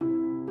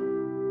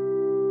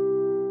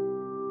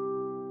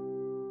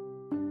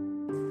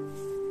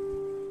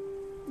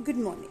Good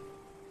morning.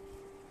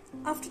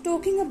 After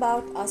talking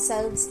about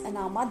ourselves and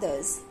our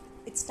mothers,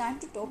 it's time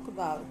to talk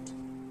about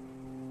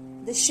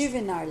the Shiv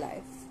in our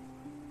life,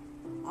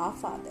 our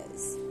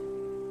fathers.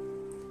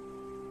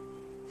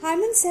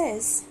 Hyman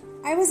says,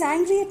 I was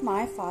angry at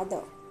my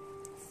father.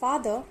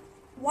 Father,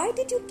 why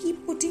did you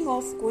keep putting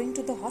off going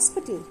to the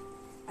hospital?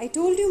 I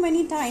told you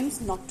many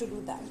times not to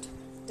do that.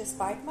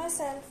 Despite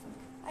myself,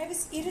 I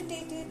was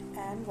irritated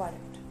and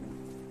worried.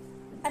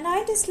 And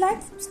I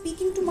disliked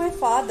speaking to my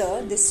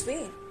father this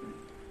way.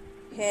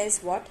 Here's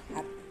what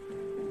happened.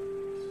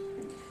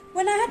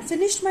 When I had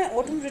finished my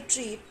autumn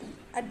retreat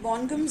at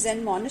Bongam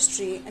Zen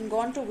Monastery and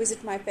gone to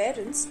visit my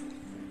parents,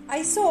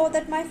 I saw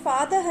that my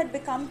father had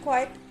become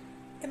quite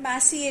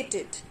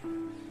emaciated.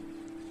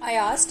 I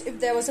asked if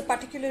there was a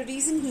particular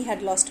reason he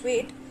had lost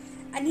weight,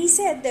 and he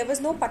said there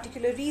was no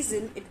particular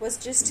reason, it was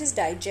just his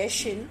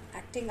digestion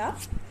acting up.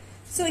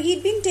 So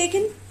he'd been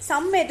taking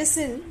some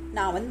medicine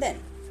now and then.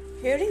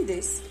 Hearing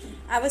this,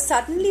 I was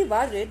suddenly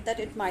worried that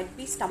it might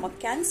be stomach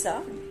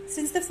cancer,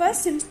 since the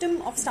first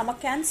symptom of stomach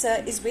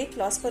cancer is weight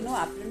loss for no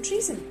apparent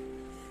reason.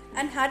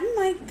 And hadn't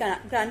my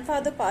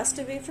grandfather passed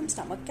away from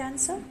stomach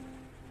cancer?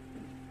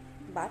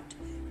 But,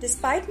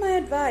 despite my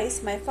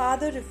advice, my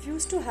father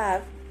refused to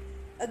have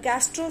a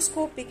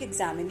gastroscopic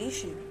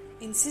examination.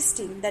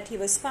 Insisting that he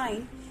was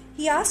fine,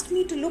 he asked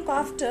me to look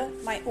after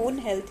my own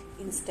health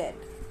instead.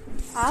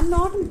 I'm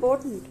not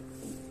important,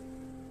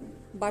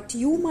 but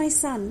you, my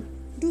son,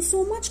 do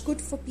so much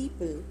good for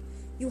people.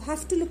 You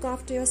have to look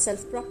after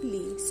yourself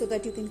properly so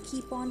that you can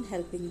keep on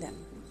helping them.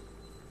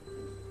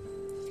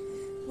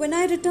 When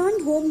I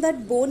returned home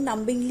that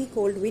bone-numbingly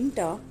cold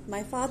winter,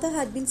 my father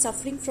had been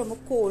suffering from a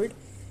cold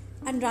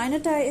and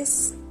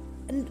rhinitis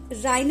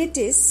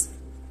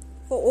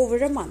for over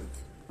a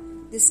month.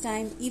 This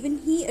time, even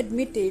he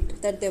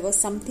admitted that there was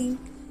something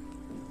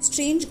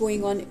strange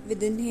going on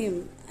within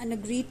him and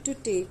agreed to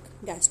take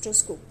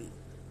gastroscopy.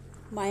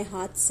 My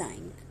heart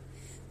sank.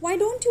 Why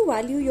don't you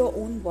value your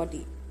own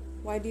body?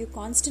 Why do you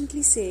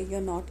constantly say you're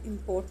not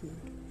important?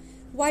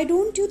 Why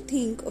don't you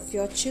think of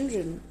your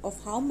children,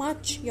 of how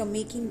much you're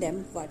making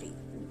them worry?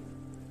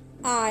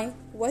 I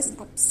was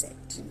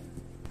upset.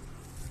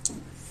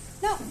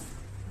 Now,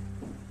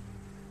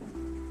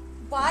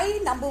 why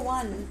number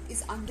one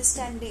is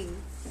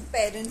understanding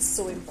parents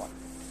so important?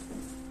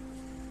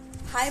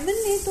 Hyman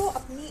ने तो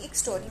अपनी एक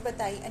story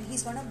बताई and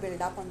he's gonna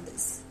build up on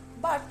this.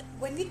 But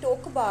when we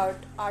talk about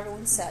our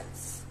own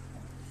self,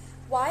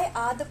 why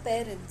are the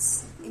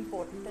parents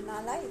important in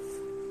our life?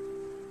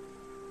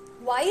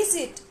 Why is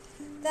it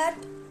that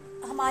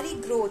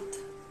हमारी growth,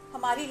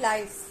 हमारी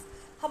life,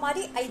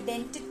 हमारी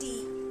identity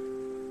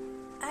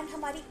and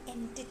हमारी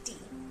entity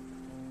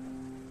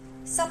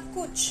सब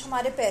कुछ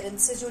हमारे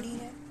parents से जुड़ी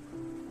है?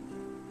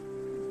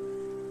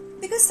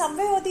 Because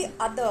somewhere or the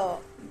other,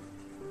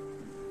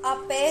 our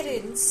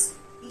parents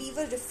leave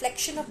a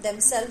reflection of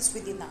themselves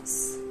within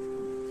us.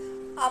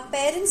 Our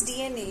parents'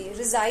 DNA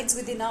resides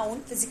within our own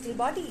physical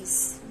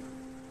bodies.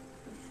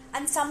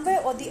 And somewhere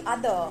or the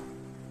other,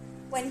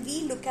 when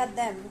we look at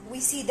them, we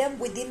see them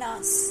within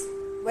us,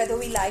 whether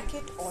we like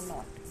it or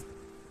not.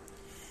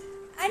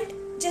 And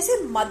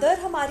जैसे mother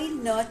हमारी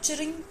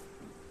nurturing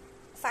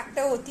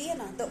factor होती है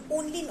ना, the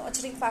only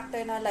nurturing factor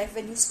in our life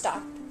when you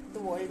start the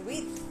world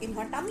with, in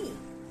her tummy,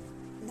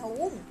 in her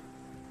womb.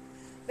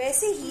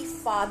 वैसे ही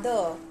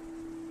father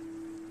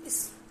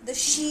is the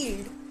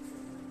shield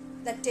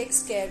that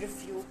takes care of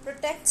you,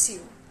 protects you,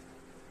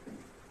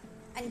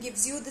 and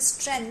gives you the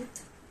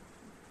strength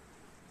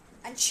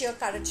and sheer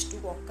courage to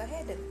walk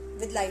ahead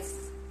with life.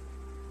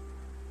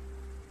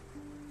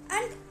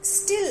 And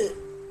still,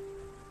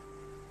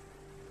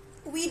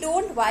 we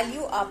don't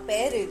value our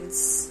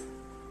parents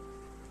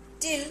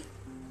till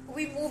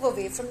we move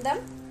away from them,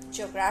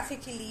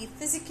 geographically,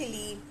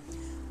 physically,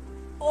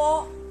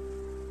 or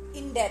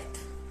in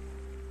death,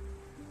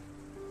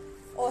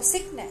 or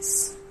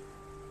sickness.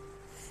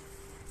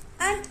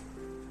 And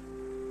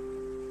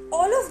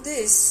all of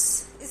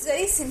this is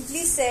very simply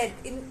said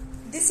in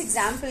this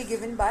example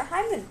given by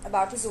Hyman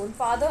about his own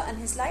father and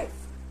his life.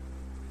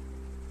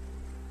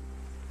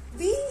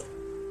 We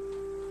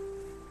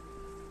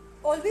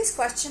always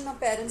question our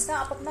parents ना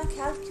आप अपना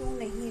ख्याल क्यों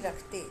नहीं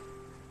रखते?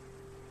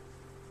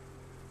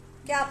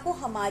 क्या आपको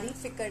हमारी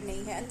फिक्र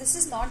नहीं है? And this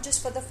is not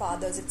just for the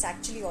fathers, it's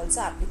actually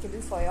also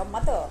applicable for your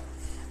mother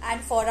and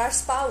for our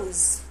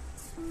spouse.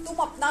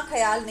 तुम अपना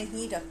ख्याल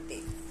नहीं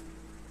रखते.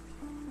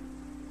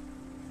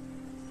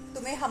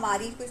 तुम्हें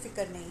हमारी कोई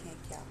फिक्र नहीं है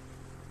क्या?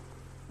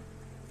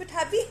 But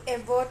have we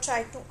ever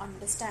tried to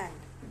understand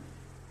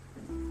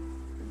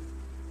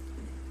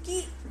कि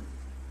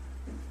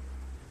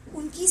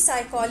उनकी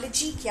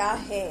psychology क्या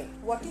है?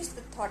 What is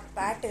the thought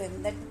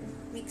pattern that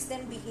makes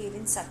them behave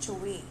in such a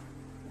way?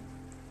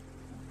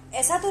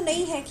 ऐसा तो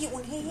नहीं है कि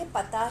उन्हें ये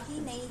पता ही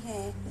नहीं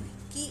है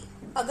कि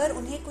अगर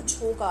उन्हें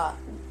कुछ होगा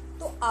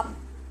तो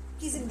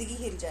आपकी जिंदगी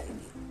हिल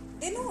जाएगी.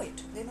 They know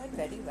it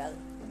very well.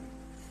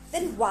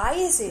 Then why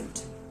is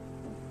it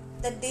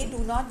that they do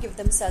not give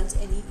themselves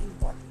any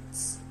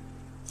importance?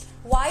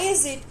 Why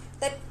is it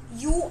that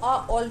you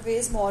are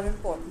always more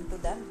important to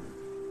them?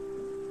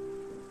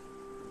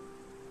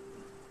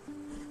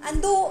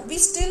 And though we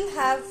still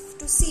have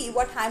to see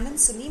what Hyman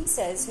Sunim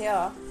says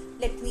here,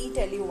 let me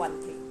tell you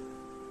one thing.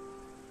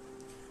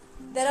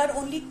 There are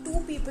only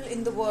two people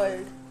in the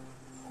world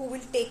who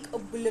will take a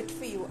bullet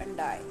for you and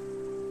die.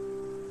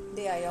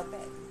 They are your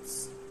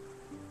parents.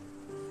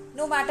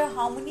 No matter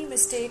how many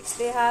mistakes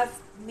they have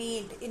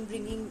made in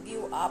bringing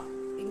you up,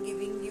 in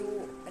giving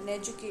you an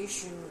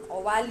education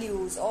or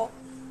values or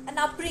an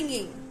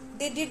upbringing,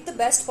 they did the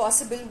best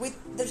possible with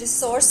the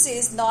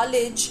resources,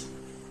 knowledge,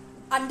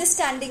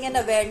 understanding and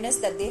awareness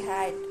that they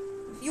had.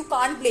 You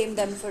can't blame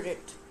them for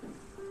it.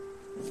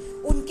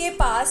 उनके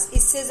पास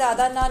इससे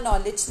ज़्यादा ना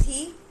knowledge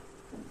थी,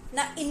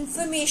 ना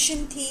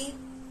information थी,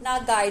 ना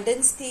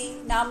guidance थी,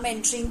 ना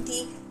मेंटरिंग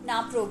थी,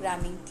 ना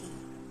प्रोग्रामिंग थी.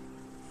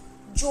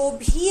 जो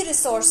भी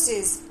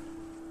रिसोर्सेज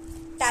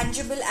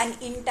टैंजिबल एंड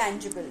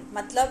इनटैंजिबल,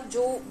 मतलब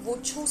जो वो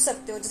छू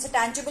सकते हो, जैसे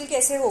टैंजिबल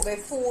कैसे हो गए,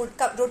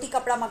 फूड, रोटी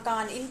कपड़ा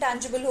मकान,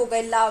 इनटैंजिबल हो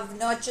गए love,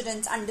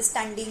 nurturance,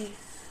 understanding,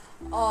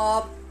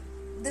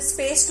 the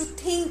space to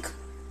think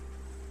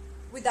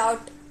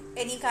without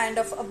any kind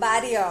of a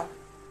barrier.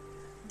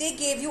 They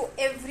gave you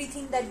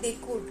everything that they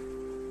could.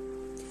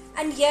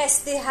 And yes,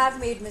 they have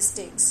made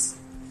mistakes.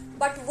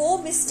 But वो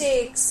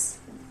mistakes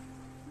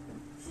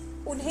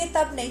उन्हें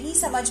तब नहीं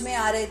समझ में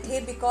आ रहे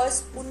थे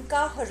because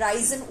उनका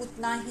horizon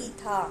उतना ही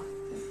था.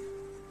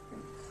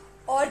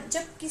 और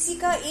जब किसी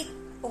का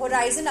एक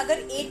horizon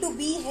अगर A to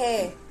B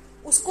है,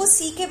 उसको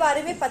C के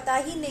बारे में पता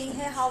ही नहीं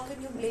है, how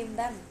can you blame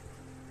them?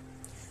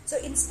 So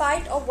in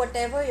spite of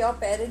whatever your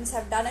parents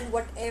have done and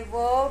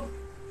whatever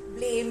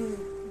blame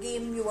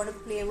game you want to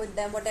play with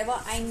them, whatever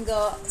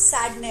anger,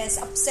 sadness,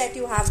 upset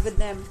you have with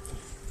them,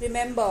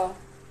 remember,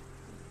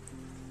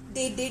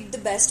 they did the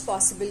best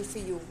possible for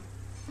you.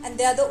 And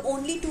they are the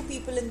only two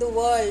people in the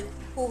world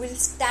who will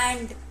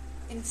stand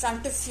in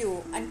front of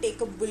you and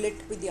take a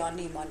bullet with your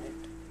name on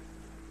it.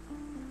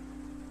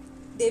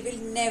 They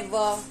will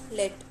never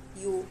let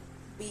you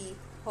be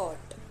hurt.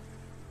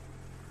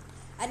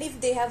 And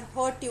if they have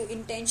hurt you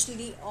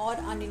intentionally or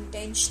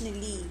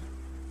unintentionally,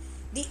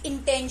 the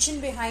intention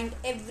behind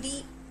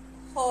every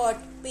hurt,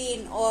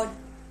 pain or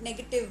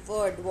negative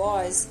word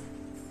was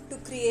to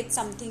create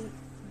something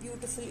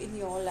beautiful in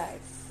your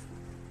life.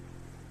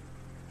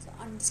 So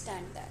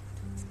understand that.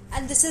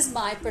 And this is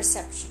my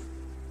perception.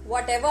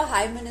 Whatever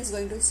Hyman is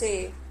going to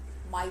say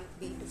might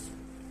be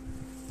different.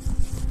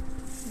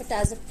 But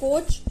as a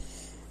coach,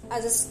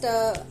 as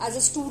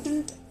a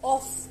student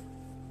of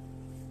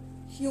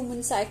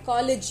human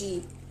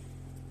psychology,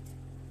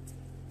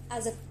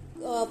 as a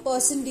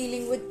person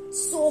dealing with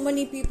so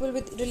many people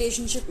with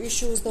relationship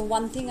issues, the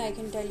one thing I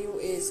can tell you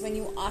is when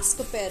you ask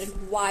a parent,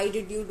 why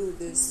did you do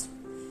this?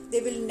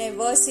 They will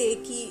never say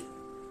कि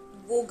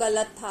वो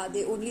गलत था.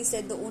 They only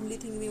said the only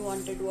thing we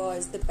wanted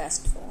was the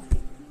best for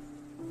him.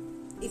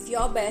 If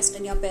your best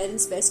and your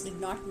parents' best did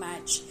not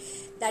match,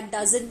 that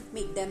doesn't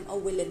make them a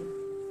villain.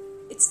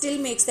 It still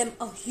makes them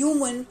a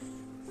human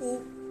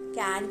who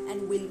can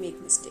and will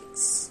make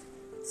mistakes.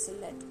 So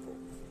let go.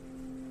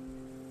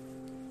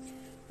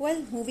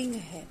 Well, moving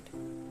ahead.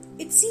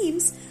 It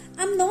seems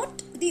I'm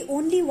not the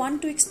only one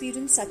to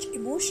experience such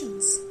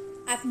emotions.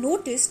 I've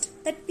noticed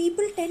that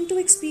people tend to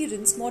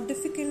experience more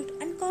difficult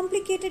and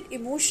complicated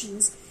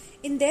emotions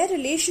in their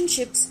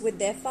relationships with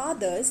their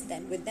fathers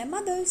than with their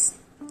mothers.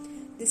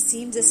 This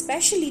seems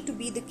especially to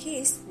be the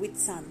case with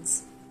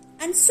sons.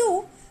 And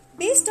so,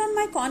 based on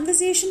my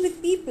conversation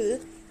with people,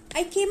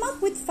 I came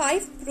up with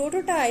 5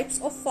 prototypes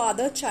of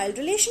father-child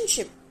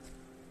relationship.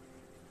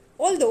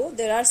 Although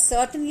there are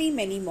certainly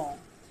many more.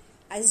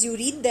 As you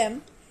read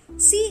them,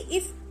 see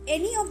if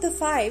any of the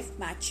 5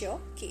 match your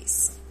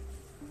case.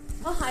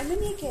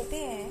 Hymen ये कहते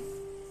हैं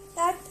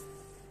that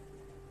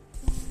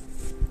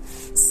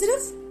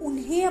सिर्फ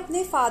उन्हें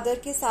अपने father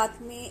के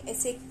साथ में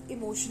ऐसे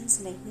इमोशंस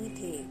नहीं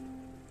थे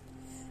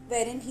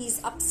wherein he is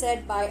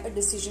upset by a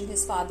decision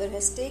his father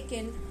has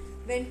taken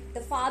when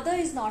the father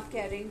is not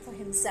caring for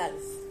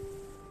himself.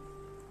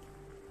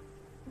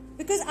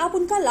 Because आप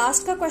उनका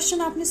लास्ट का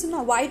क्वेश्चन आपने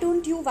सुना, why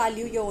don't you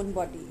value your own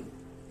body?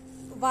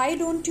 Why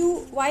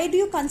do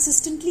you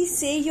consistently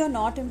say you're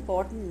not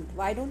important?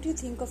 Why don't you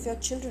think of your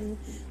children,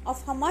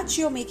 of how much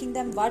you're making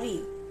them worry?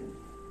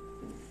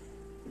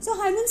 So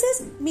Hyman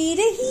says,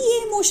 मेरे ही ये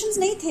emotions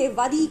नहीं थे,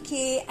 worry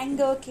के,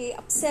 anger के,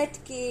 upset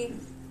के,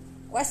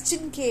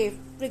 question के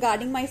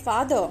regarding my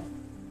father.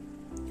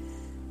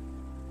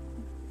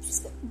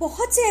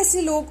 बहुत से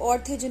ऐसे लोग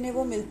और थे जिन्हें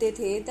वो मिलते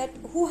थे that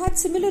who had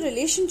similar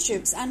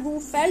relationships and who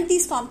felt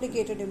these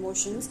complicated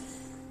emotions,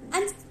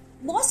 and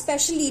more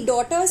especially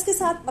daughters के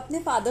साथ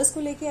अपने fathers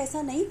को लेके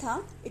ऐसा नहीं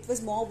था. It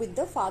was more with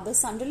the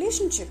father-son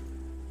relationship.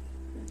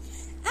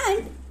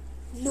 And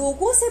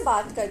लोगों से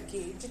बात करके,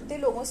 जितने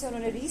लोगों से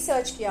उन्होंने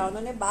research किया,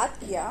 उन्होंने बात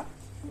किया,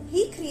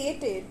 he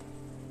created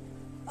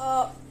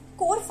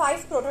core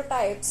 5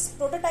 prototypes.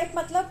 Prototype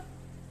मतलब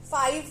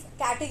 5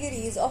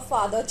 categories of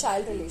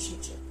father-child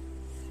relationship.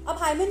 अब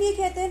हाइमन ये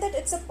कहते हैं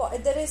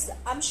that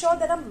I'm sure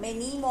there are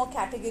many more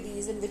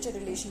categories in which a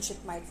relationship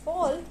might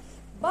fall,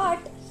 but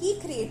he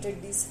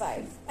created these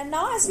 5. And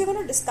now as we're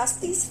going to discuss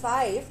these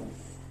 5,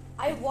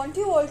 I want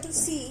you all to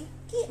see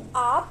कि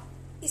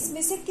आप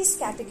इसमें से किस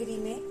category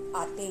में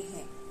आते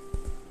हैं.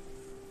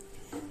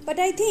 But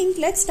I think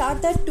let's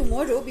start that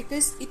tomorrow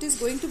because it is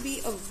going to be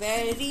a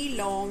very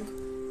long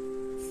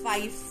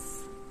 5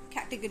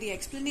 category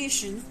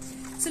explanation.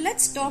 So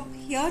let's stop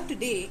here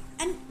today.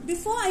 And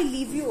before I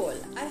leave you all,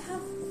 I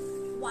have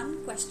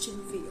one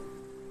question for you.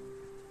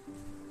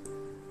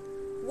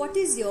 What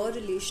is your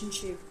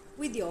relationship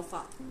with your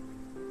father?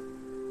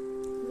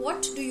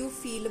 What do you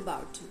feel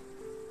about him?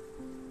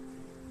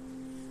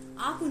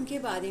 आप उनके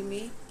बारे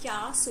में क्या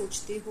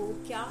सोचते हो,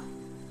 क्या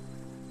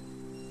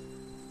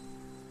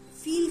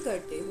feel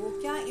करते हो,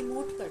 क्या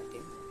इमोट करते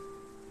हो?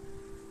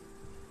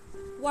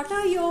 What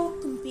are your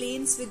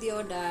complaints with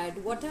your dad?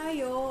 What are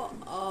your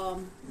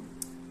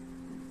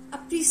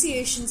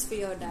appreciations for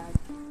your dad?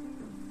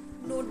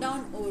 Note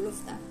down all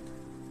of that.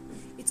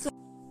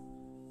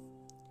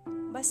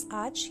 बस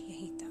आज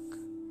यहीं तक.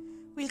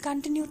 We'll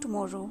continue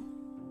tomorrow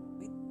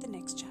with the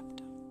next chapter.